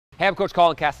Hey, I'm Coach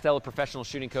Colin Castello, professional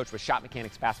shooting coach with Shot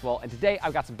Mechanics Basketball, and today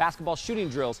I've got some basketball shooting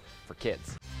drills for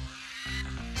kids.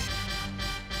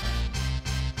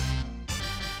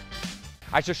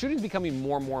 All right, so shooting is becoming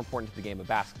more and more important to the game of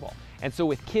basketball. And so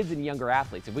with kids and younger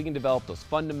athletes, if we can develop those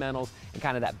fundamentals and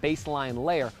kind of that baseline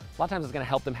layer, a lot of times it's going to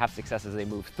help them have success as they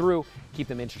move through, keep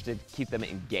them interested, keep them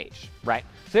engaged, right?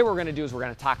 So today what we're going to do is we're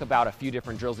going to talk about a few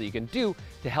different drills that you can do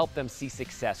to help them see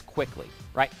success quickly,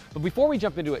 right? But before we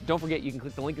jump into it, don't forget you can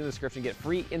click the link in the description, get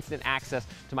free instant access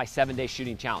to my 7-day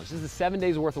shooting challenge. This is 7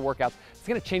 days worth of workouts. It's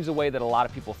going to change the way that a lot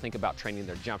of people think about training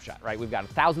their jump shot, right? We've got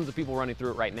thousands of people running through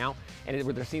it right now, and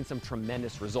they're seeing some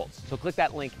tremendous results. So click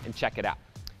that link and check it out.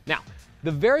 Now,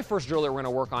 the very first drill that we're going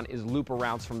to work on is loop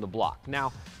arounds from the block.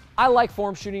 Now, I like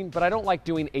form shooting, but I don't like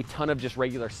doing a ton of just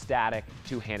regular static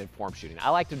two-handed form shooting.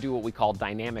 I like to do what we call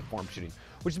dynamic form shooting,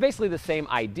 which is basically the same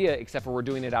idea, except for we're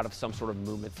doing it out of some sort of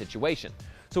movement situation.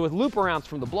 So with loop arounds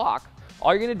from the block,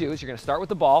 all you're going to do is you're going to start with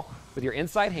the ball with your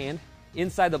inside hand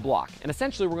inside the block. And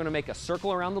essentially, we're going to make a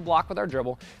circle around the block with our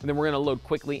dribble, and then we're going to load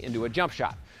quickly into a jump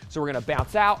shot. So we're going to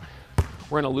bounce out,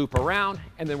 we're going to loop around,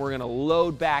 and then we're going to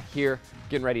load back here,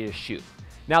 getting ready to shoot.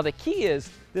 Now the key is,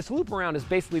 this loop around is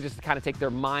basically just to kind of take their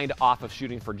mind off of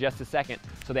shooting for just a second,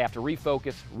 so they have to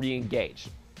refocus, re-engage.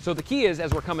 So the key is,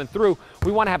 as we're coming through,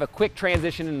 we want to have a quick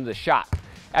transition into the shot.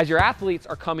 As your athletes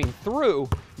are coming through,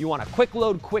 you want a quick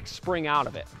load, quick spring out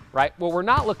of it, right? What we're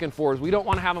not looking for is we don't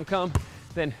want to have them come,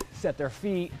 then set their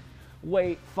feet,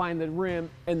 wait, find the rim,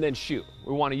 and then shoot.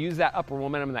 We want to use that upward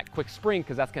momentum and that quick spring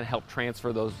because that's going to help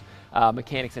transfer those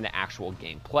mechanics into actual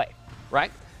game play,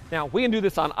 right? Now, we can do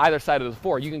this on either side of the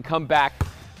floor. You can come back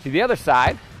to the other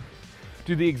side,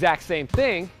 do the exact same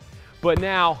thing, but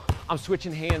now I'm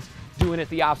switching hands, doing it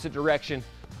the opposite direction,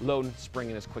 loading,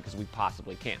 springing as quick as we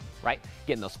possibly can, right?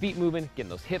 Getting those feet moving, getting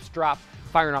those hips dropped,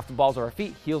 firing off the balls of our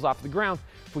feet, heels off the ground.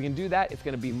 If we can do that, it's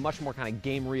going to be much more kind of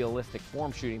game realistic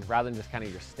form shooting rather than just kind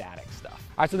of your static stuff.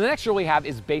 All right, so the next drill we have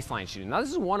is baseline shooting. Now,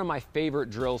 this is one of my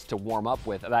favorite drills to warm up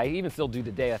with that I even still do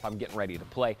today if I'm getting ready to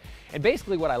play. And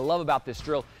basically what I love about this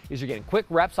drill is you're getting quick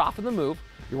reps off of the move,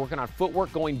 you're working on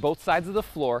footwork going both sides of the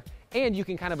floor, and you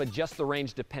can kind of adjust the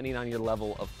range depending on your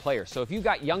level of player. So if you've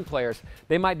got young players,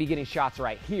 they might be getting shots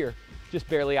right here, just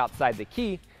barely outside the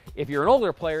key. If you're an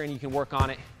older player and you can work on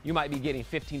it, you might be getting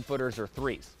 15-footers or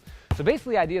threes. So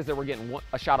basically the idea is that we're getting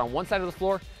a shot on one side of the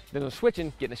floor, then we're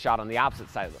switching, getting a shot on the opposite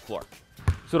side of the floor.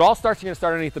 So it all starts, you're going to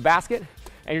start underneath the basket,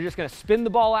 and you're just going to spin the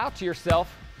ball out to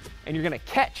yourself, and you're going to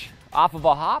catch off of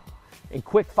a hop and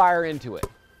quick fire into it.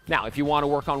 Now, if you want to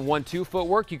work on 1-2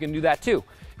 footwork, you can do that too.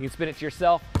 You can spin it to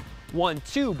yourself,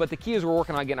 1-2, but the key is we're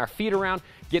working on getting our feet around,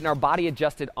 getting our body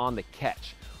adjusted on the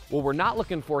catch. What we're not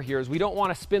looking for here is we don't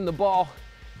want to spin the ball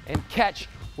and catch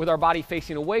with our body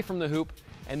facing away from the hoop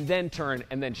and then turn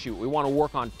and then shoot. We want to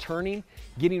work on turning,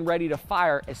 getting ready to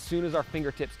fire as soon as our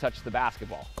fingertips touch the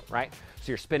basketball, right? So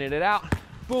you're spinning it out,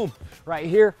 boom, right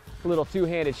here, a little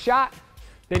two-handed shot.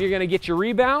 Then you're going to get your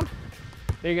rebound.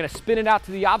 Then you're going to spin it out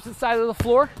to the opposite side of the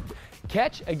floor.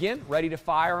 Catch, again, ready to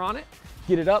fire on it.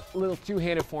 Get it up, a little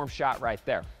two-handed form shot right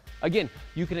there. Again,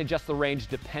 you can adjust the range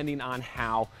depending on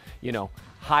how,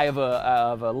 high of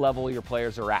a level your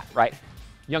players are at, right?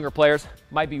 Younger players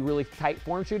might be really tight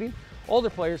form shooting. Older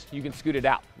players, you can scoot it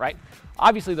out, right?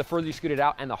 Obviously, the further you scoot it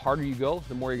out and the harder you go,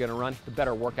 the more you're gonna run, the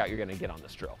better workout you're gonna get on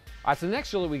this drill. All right, so the next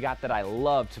drill that we got that I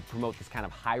love to promote this kind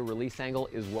of high release angle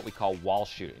is what we call wall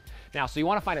shooting. Now, so you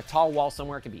wanna find a tall wall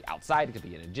somewhere. It could be outside, it could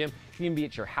be in a gym, it can even be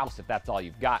at your house if that's all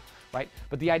you've got, right?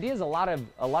 But the idea is a lot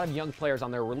of young players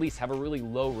on their release have a really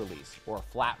low release or a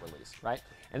flat release, right?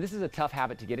 And this is a tough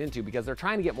habit to get into because they're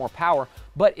trying to get more power,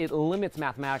 but it limits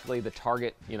mathematically the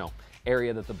target,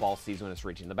 area that the ball sees when it's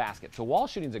reaching the basket. So wall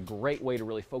shooting is a great way to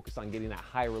really focus on getting that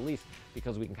high release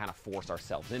because we can kind of force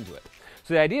ourselves into it.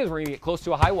 So the idea is we're gonna get close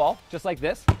to a high wall, just like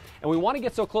this, and we wanna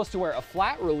get so close to where a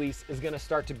flat release is gonna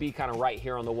start to be kind of right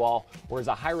here on the wall, whereas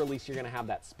a high release, you're gonna have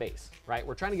that space, right?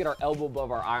 We're trying to get our elbow above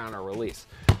our eye on our release.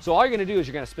 So all you're gonna do is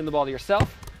you're gonna spin the ball to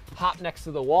yourself, hop next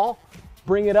to the wall,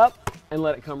 bring it up, and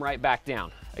let it come right back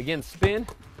down. Again, spin,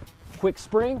 quick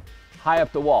spring, high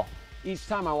up the wall. Each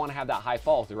time I want to have that high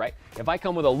follow through, right? If I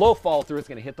come with a low follow through, it's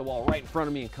going to hit the wall right in front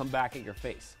of me and come back at your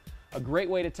face. A great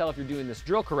way to tell if you're doing this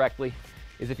drill correctly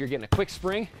is if you're getting a quick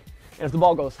spring and if the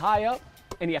ball goes high up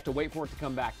and you have to wait for it to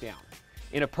come back down.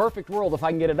 In a perfect world, if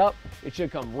I can get it up, it should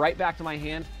come right back to my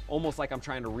hand, almost like I'm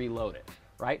trying to reload it,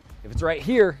 right? If it's right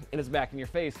here and it's back in your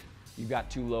face, you've got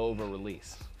too low of a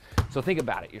release. So think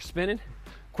about it. You're spinning,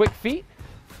 quick feet,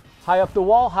 high up the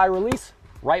wall, high release,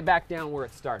 right back down where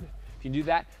it started. If you do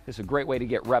that, this is a great way to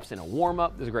get reps in a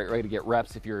warm-up. This is a great way to get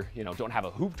reps if you're, don't have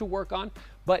a hoop to work on,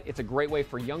 but it's a great way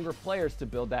for younger players to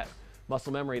build that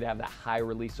muscle memory to have that high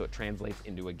release so it translates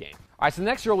into a game. All right, so the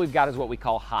next drill we've got is what we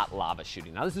call hot lava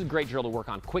shooting. Now this is a great drill to work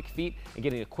on quick feet and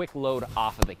getting a quick load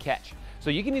off of the catch. So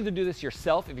you can either do this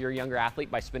yourself if you're a younger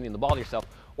athlete by spinning the ball to yourself,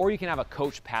 or you can have a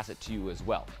coach pass it to you as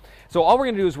well. So all we're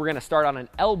gonna do is we're gonna start on an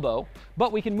elbow,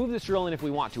 but we can move this drill in if we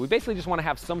want to. We basically just wanna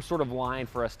have some sort of line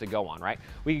for us to go on, right?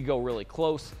 We could go really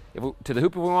close to the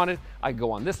hoop if we wanted. I could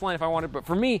go on this line if I wanted, but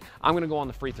for me, I'm gonna go on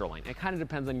the free throw line. It kind of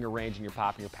depends on your range and your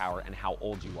pop and your power and how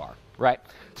old you are, right?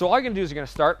 So all you're gonna do is you're gonna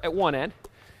start at one end.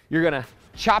 You're gonna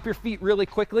chop your feet really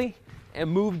quickly and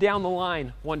move down the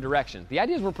line one direction. The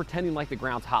idea is we're pretending like the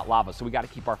ground's hot lava, so we gotta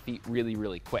keep our feet really,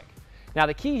 really quick. Now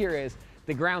the key here is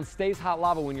the ground stays hot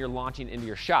lava when you're launching into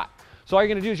your shot. So all you're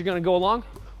gonna do is you're gonna go along.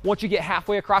 Once you get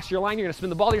halfway across your line, you're gonna spin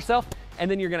the ball to yourself, and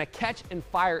then you're gonna catch and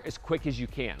fire as quick as you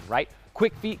can, right?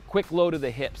 Quick feet, quick low to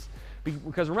the hips.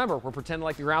 Because remember, we're pretending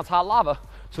like the ground's hot lava.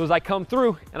 So as I come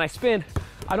through and I spin,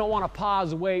 I don't wanna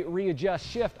pause, wait, readjust,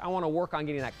 shift. I wanna work on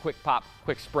getting that quick pop,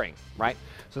 quick spring, right?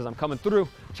 So as I'm coming through,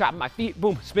 chopping my feet,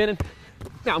 boom, spinning.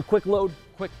 Now I'm quick load,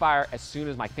 quick fire as soon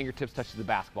as my fingertips touch the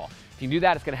basketball. If you can do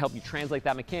that, it's gonna help you translate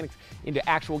that mechanics into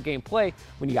actual game play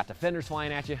when you got defenders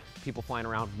flying at you, people flying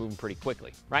around, moving pretty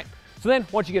quickly, right? So then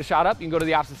once you get a shot up, you can go to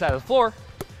the opposite side of the floor.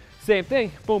 Same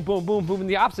thing, boom, boom, boom, moving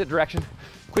the opposite direction.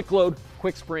 Quick load,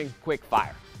 quick spring, quick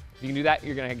fire. If you can do that,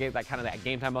 you're gonna get that kind of that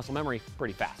game time muscle memory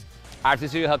pretty fast. All right, if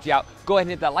this video helped you out, go ahead and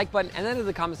hit that like button and then in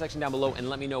the comment section down below and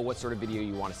let me know what sort of video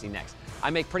you want to see next. I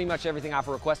make pretty much everything off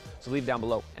a request, so leave it down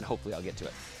below and hopefully I'll get to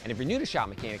it. And if you're new to Shot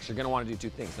Mechanics, you're gonna want to do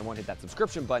two things. Number one, hit that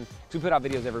subscription button, because we put out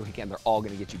videos every weekend. They're all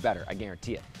gonna get you better, I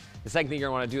guarantee it. The second thing you're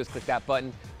gonna wanna do is click that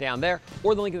button down there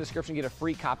or the link in the description, get a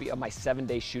free copy of my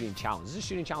 7-day shooting challenge. This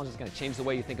shooting challenge is gonna change the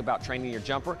way you think about training your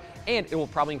jumper, and it will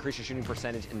probably increase your shooting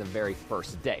percentage in the very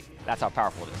first day. That's how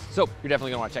powerful it is. So you're definitely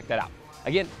gonna wanna check that out.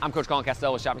 Again, I'm Coach Colin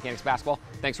Castell with Shot Mechanics Basketball.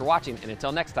 Thanks for watching, and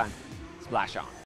until next time, splash on.